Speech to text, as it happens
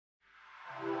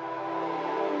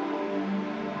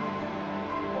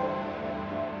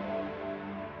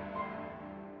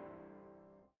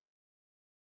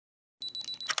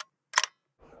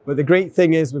But the great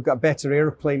thing is we've got a better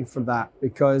airplane for that,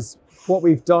 because what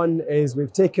we've done is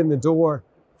we've taken the door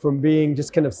from being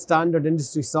just kind of standard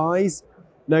industry size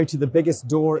now to the biggest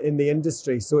door in the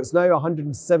industry. So it's now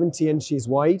 170 inches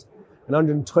wide and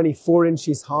 124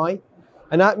 inches high.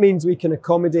 And that means we can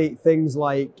accommodate things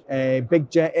like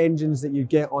big jet engines that you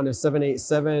get on a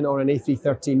 787 or an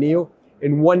A330neo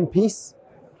in one piece.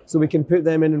 So we can put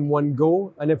them in one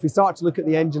go. And if we start to look at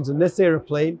the engines in this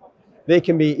airplane, they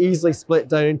can be easily split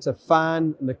down into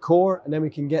fan and the core, and then we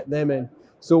can get them in.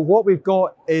 So what we've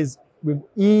got is we've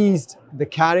eased the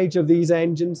carriage of these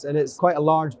engines, and it's quite a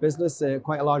large business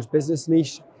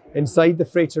niche inside the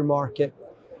freighter market.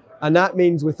 And that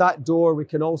means with that door, we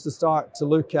can also start to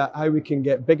look at how we can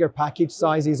get bigger package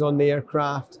sizes on the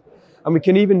aircraft. And we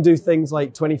can even do things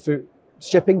like 20-foot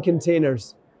shipping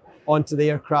containers onto the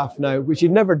aircraft now, which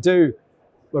you'd never do,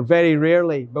 or very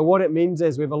rarely. But what it means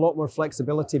is we have a lot more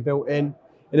flexibility built in.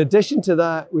 In addition to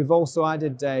that, we've also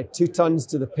added 2 tons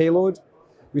to the payload.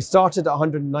 We started at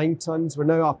 109 tons. We're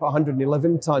now up at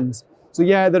 111 tons. So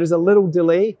yeah, there is a little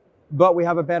delay, but we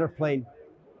have a better plane.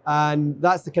 And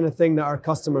that's the kind of thing that our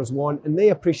customers want, and they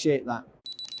appreciate that.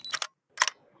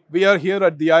 We are here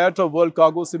at the IATA World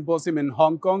Cargo Symposium in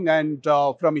Hong Kong, and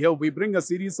from here we bring a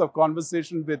series of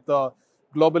conversation with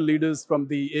global leaders from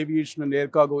the aviation and air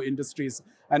cargo industries.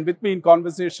 And with me in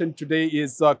conversation today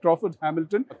is Crawford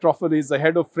Hamilton. Crawford is the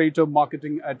head of freighter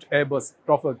marketing at Airbus.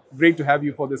 Crawford, great to have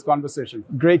you for this conversation.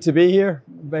 Great to be here.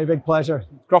 Very big pleasure.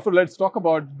 Crawford, let's talk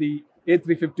about the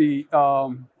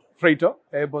A350 freighter,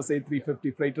 Airbus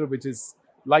A350 freighter, which is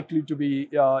likely to be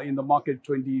in the market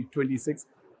 2026.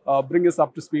 Bring us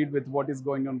up to speed with what is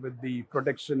going on with the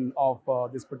production of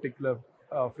this particular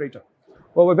freighter.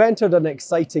 Well, we've entered an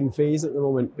exciting phase at the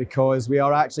moment because we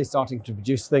are actually starting to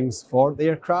produce things for the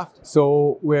aircraft.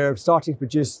 So we're starting to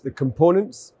produce the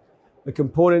components. The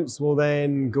components will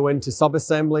then go into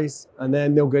sub-assemblies, and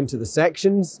then they'll go into the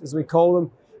sections, as we call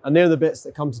them. And they're the bits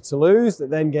that come to Toulouse that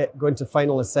then go into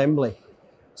final assembly.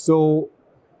 So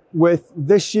with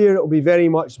this year, it'll be very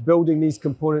much building these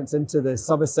components into the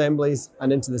sub-assemblies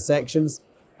and into the sections.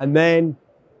 And then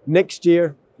next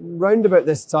year, round about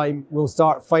this time, we'll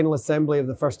start final assembly of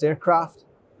the first aircraft.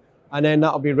 And then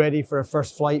that'll be ready for a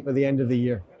first flight by the end of the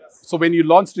year. So when you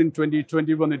launched in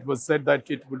 2021, it was said that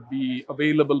it would be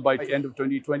available by the end of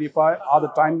 2025. Are the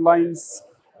timelines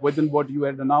within what you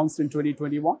had announced in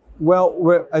 2021?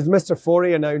 Well, as Mr.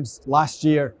 Forey announced last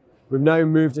year, we've now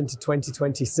moved into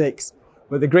 2026.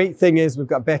 But the great thing is we've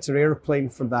got a better airplane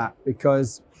for that,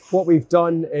 because what we've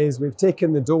done is we've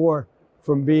taken the door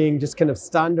from being just kind of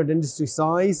standard industry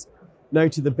size now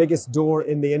to the biggest door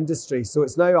in the industry. So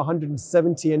it's now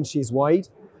 170 inches wide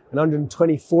and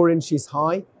 124 inches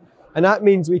high. And that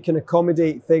means we can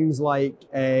accommodate things like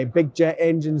big jet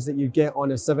engines that you get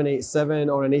on a 787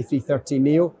 or an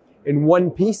A330neo in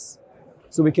one piece.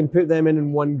 So we can put them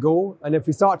in one go. And if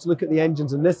we start to look at the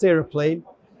engines in this airplane,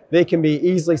 they can be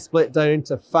easily split down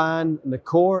into fan and the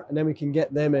core, and then we can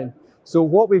get them in. So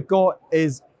what we've got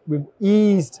is we've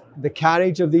eased the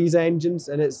carriage of these engines,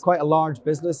 and it's quite a large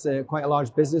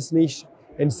business niche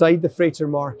inside the freighter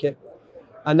market.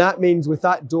 And that means with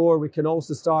that door, we can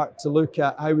also start to look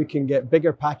at how we can get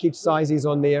bigger package sizes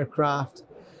on the aircraft.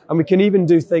 And we can even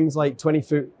do things like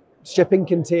 20-foot shipping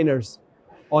containers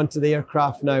onto the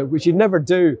aircraft now, which you'd never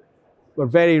do, or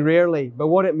very rarely. But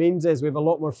what it means is we have a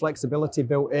lot more flexibility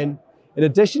built in. In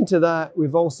addition to that,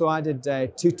 we've also added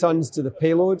 2 tons to the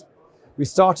payload. We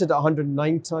started at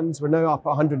 109 tons. We're now up at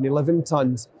 111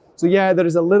 tons. So yeah, there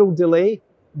is a little delay,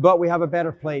 but we have a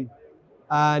better plane.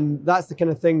 And that's the kind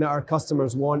of thing that our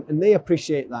customers want, and they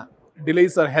appreciate that.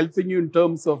 Delays are helping you in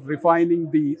terms of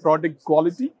refining the product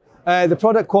quality? The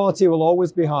product quality will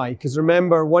always be high, because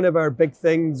remember, one of our big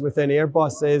things within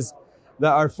Airbus is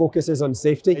that our focus is on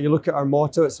safety. You look at our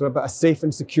motto, it's about a safe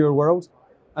and secure world,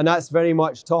 and that's very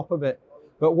much top of it.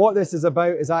 But what this is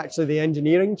about is actually the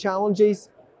engineering challenges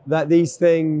that these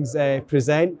things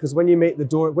present, because when you make the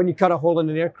door, when you cut a hole in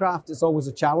an aircraft, it's always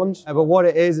a challenge. But what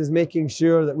it is making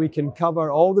sure that we can cover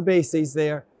all the bases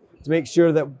there to make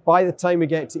sure that by the time we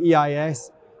get to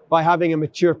EIS, by having a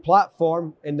mature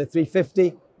platform in the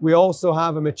 350, we also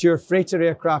have a mature freighter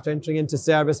aircraft entering into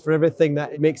service for everything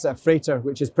that makes it a freighter,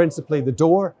 which is principally the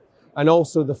door and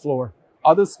also the floor.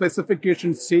 Other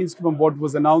specifications changed from what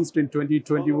was announced in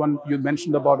 2021. You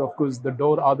mentioned about, of course, the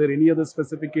door. Are there any other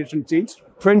specifications changed?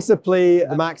 Principally,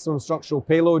 the maximum structural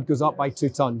payload goes up by 2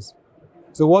 tons.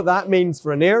 So what that means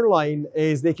for an airline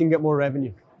is they can get more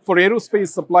revenue. For aerospace,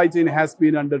 supply chain has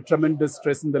been under tremendous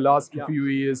stress in the last few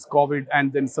years, COVID,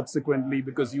 and then subsequently,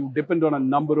 because you depend on a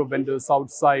number of vendors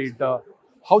outside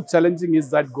How challenging is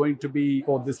that going to be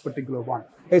for this particular one?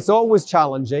 It's always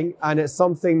challenging, and it's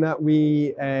something that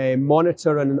we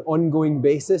monitor on an ongoing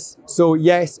basis. So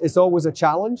yes, it's always a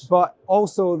challenge, but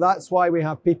also that's why we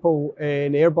have people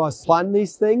in Airbus plan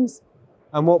these things.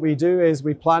 And what we do is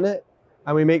we plan it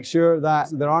and we make sure that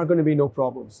there are going to be no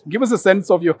problems. Give us a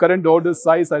sense of your current order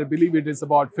size. I believe it is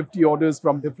about 50 orders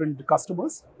from different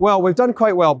customers. Well, we've done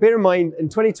quite well. Bear in mind, in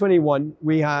 2021,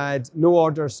 we had no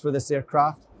orders for this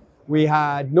aircraft. We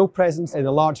had no presence in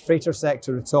the large freighter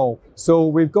sector at all. So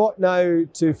we've got now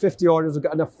to 50 orders. We've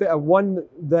got one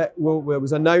that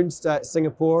was announced at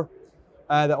Singapore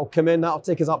that will come in. That'll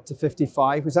take us up to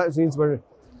 55, which that means we're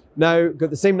now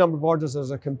got the same number of orders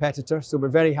as our competitor. So we're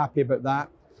very happy about that.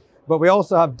 But we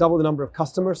also have double the number of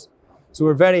customers. So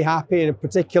we're very happy, and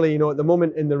particularly, at the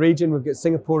moment in the region, we've got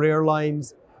Singapore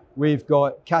Airlines, we've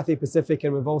got Cathay Pacific,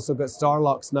 and we've also got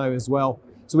Starlux now as well.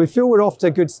 So we feel we're off to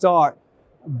a good start,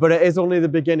 but it is only the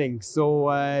beginning.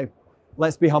 So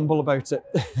let's be humble about it,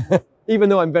 even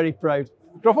though I'm very proud.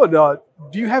 Crawford,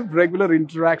 do you have regular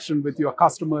interaction with your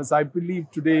customers? I believe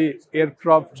today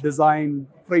aircraft design,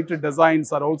 freighter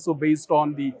designs are also based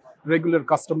on the regular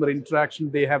customer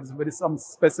interaction. They have some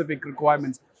specific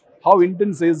requirements. How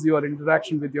intense is your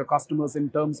interaction with your customers in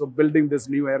terms of building this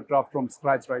new aircraft from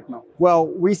scratch right now? Well,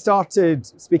 we started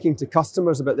speaking to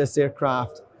customers about this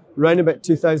aircraft around about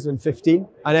 2015,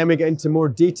 and then we get into more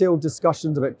detailed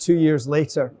discussions about 2 years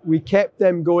later. We kept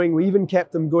them going. We even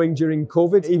kept them going during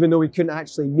COVID, even though we couldn't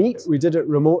actually meet. We did it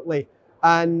remotely.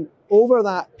 And over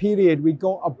that period, we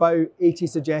got about 80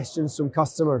 suggestions from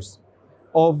customers.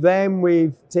 Of them,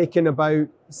 we've taken about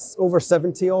over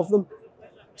 70 of them.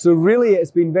 So really,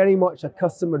 it's been very much a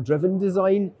customer-driven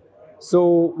design.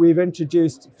 So we've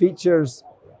introduced features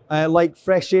like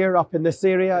fresh air up in this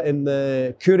area, in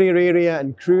the courier area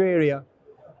and crew area,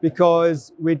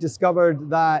 because we discovered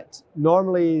that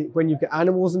normally when you've got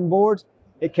animals on board,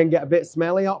 it can get a bit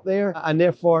smelly up there. And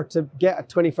therefore, to get a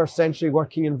 21st century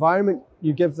working environment,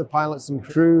 you give the pilots and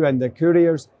crew and the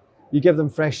couriers, you give them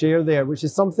fresh air there, which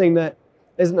is something that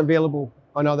isn't available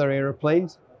on other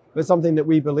aeroplanes, but something that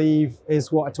we believe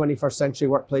is what a 21st century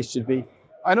workplace should be.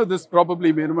 I know this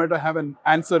probably may not have an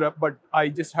answer, but I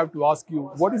just have to ask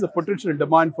you, what is the potential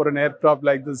demand for an aircraft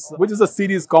like this, which is a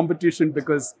serious competition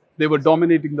because they were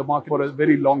dominating the market for a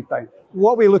very long time?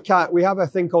 What we look at, we have a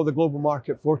thing called the Global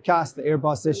Market Forecast that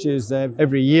Airbus issues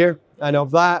every year. And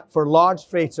of that, for large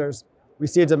freighters, we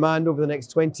see a demand over the next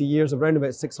 20 years of around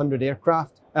about 600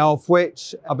 aircraft, of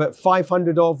which about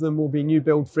 500 of them will be new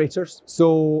build freighters.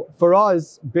 So for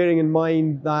us, bearing in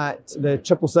mind that the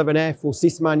 777F will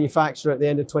cease manufacture at the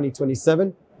end of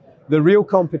 2027, the real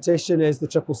competition is the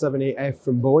 777-8F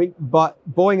from Boeing. But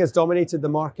Boeing has dominated the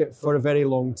market for a very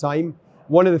long time.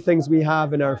 One of the things we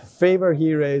have in our favor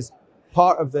here is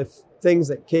part of the things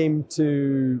that came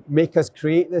to make us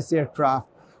create this aircraft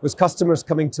was customers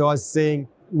coming to us saying,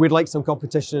 we'd like some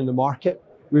competition in the market.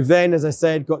 We've then, as I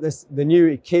said, got the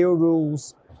new ICAO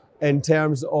rules in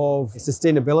terms of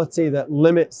sustainability that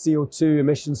limit CO2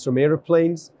 emissions from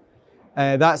aeroplanes.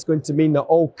 That's going to mean that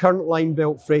all current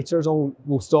line-built freighters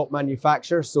will stop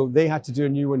manufacture, so they had to do a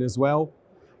new one as well.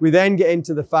 We then get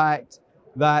into the fact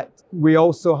that we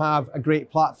also have a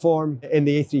great platform in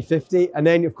the A350, and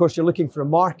then, of course, you're looking for a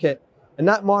market, and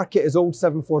that market is old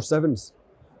 747s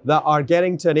that are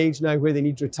getting to an age now where they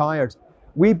need retired.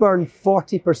 We burn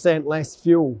 40% less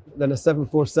fuel than a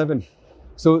 747.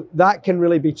 So that can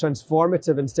really be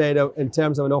transformative in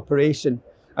terms of an operation.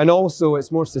 And also it's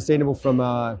more sustainable from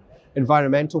an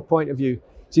environmental point of view.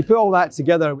 So you put all that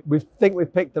together, we think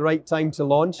we've picked the right time to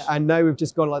launch, and now we've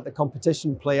just got to let the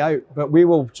competition play out. But we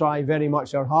will try very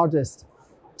much our hardest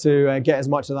to get as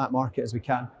much of that market as we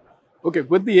can. Okay,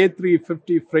 with the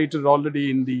A350 freighter already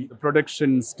in the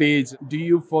production stage, do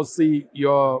you foresee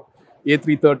your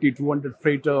A330-200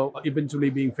 freighter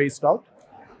eventually being phased out?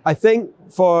 I think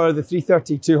for the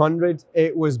 330-200,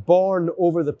 it was born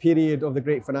over the period of the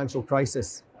great financial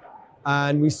crisis.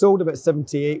 And we sold about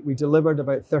 78, we delivered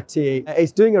about 38.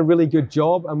 It's doing a really good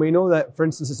job, and we know that, for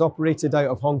instance, it's operated out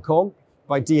of Hong Kong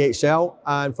by DHL,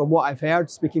 and from what I've heard,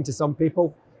 speaking to some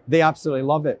people, they absolutely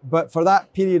love it. But for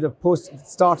that period of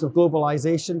post-start of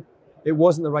globalization, it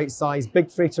wasn't the right size.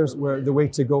 Big freighters were the way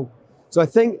to go. So I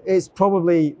think it's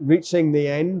probably reaching the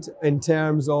end in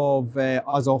terms of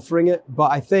us offering it.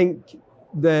 But I think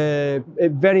the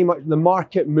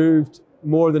market moved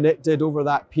more than it did over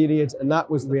that period, and that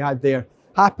was what we had there.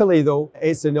 Happily though,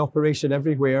 it's in operation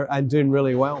everywhere and doing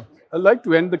really well. I'd like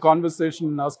to end the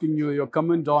conversation asking you your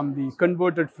comment on the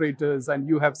converted freighters, and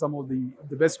you have some of the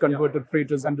best converted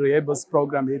freighters under Airbus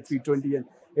program, A320 and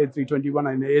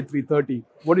A321 and A330.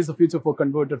 What is the future for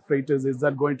converted freighters? Is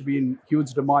that going to be in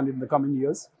huge demand in the coming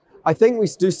years? I think we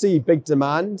do see big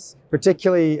demands,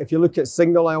 particularly if you look at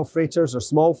single aisle freighters or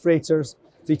small freighters,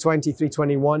 320,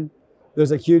 321.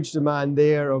 There's a huge demand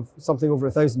there of something over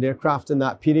 1,000 aircraft in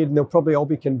that period, and they'll probably all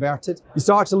be converted. You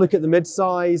start to look at the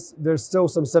mid-size, there's still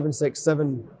some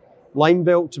 767 line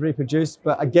built to reproduce,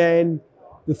 but again,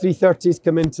 the 330s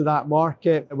come into that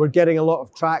market. We're getting a lot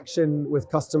of traction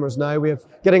with customers now. We're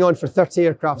getting on for 30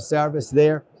 aircraft service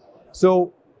there.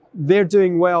 So they're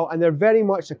doing well, and they're very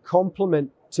much a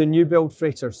complement to new build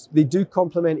freighters. They do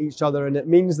complement each other, and it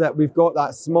means that we've got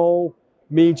that small,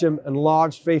 medium, and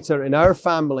large freighter in our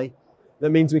family. That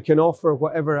means we can offer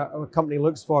whatever a company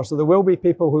looks for. So there will be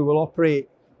people who will operate,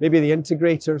 maybe the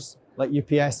integrators like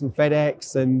UPS and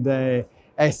FedEx and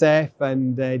SF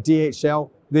and DHL.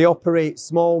 They operate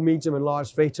small, medium and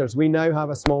large freighters. We now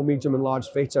have a small, medium and large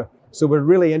freighter. So we're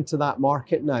really into that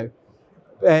market now.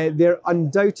 They're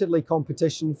undoubtedly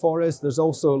competition for us. There's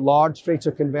also large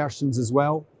freighter conversions as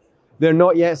well. They're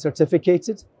not yet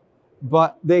certificated,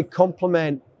 but they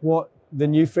complement what the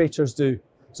new freighters do.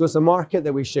 So it's a market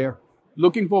that we share.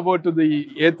 Looking forward to the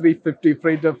A350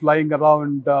 freighter flying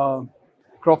around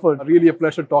Crawford. Really a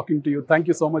pleasure talking to you. Thank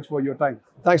you so much for your time.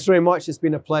 Thanks very much. It's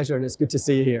been a pleasure, and it's good to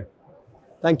see you here.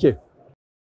 Thank you.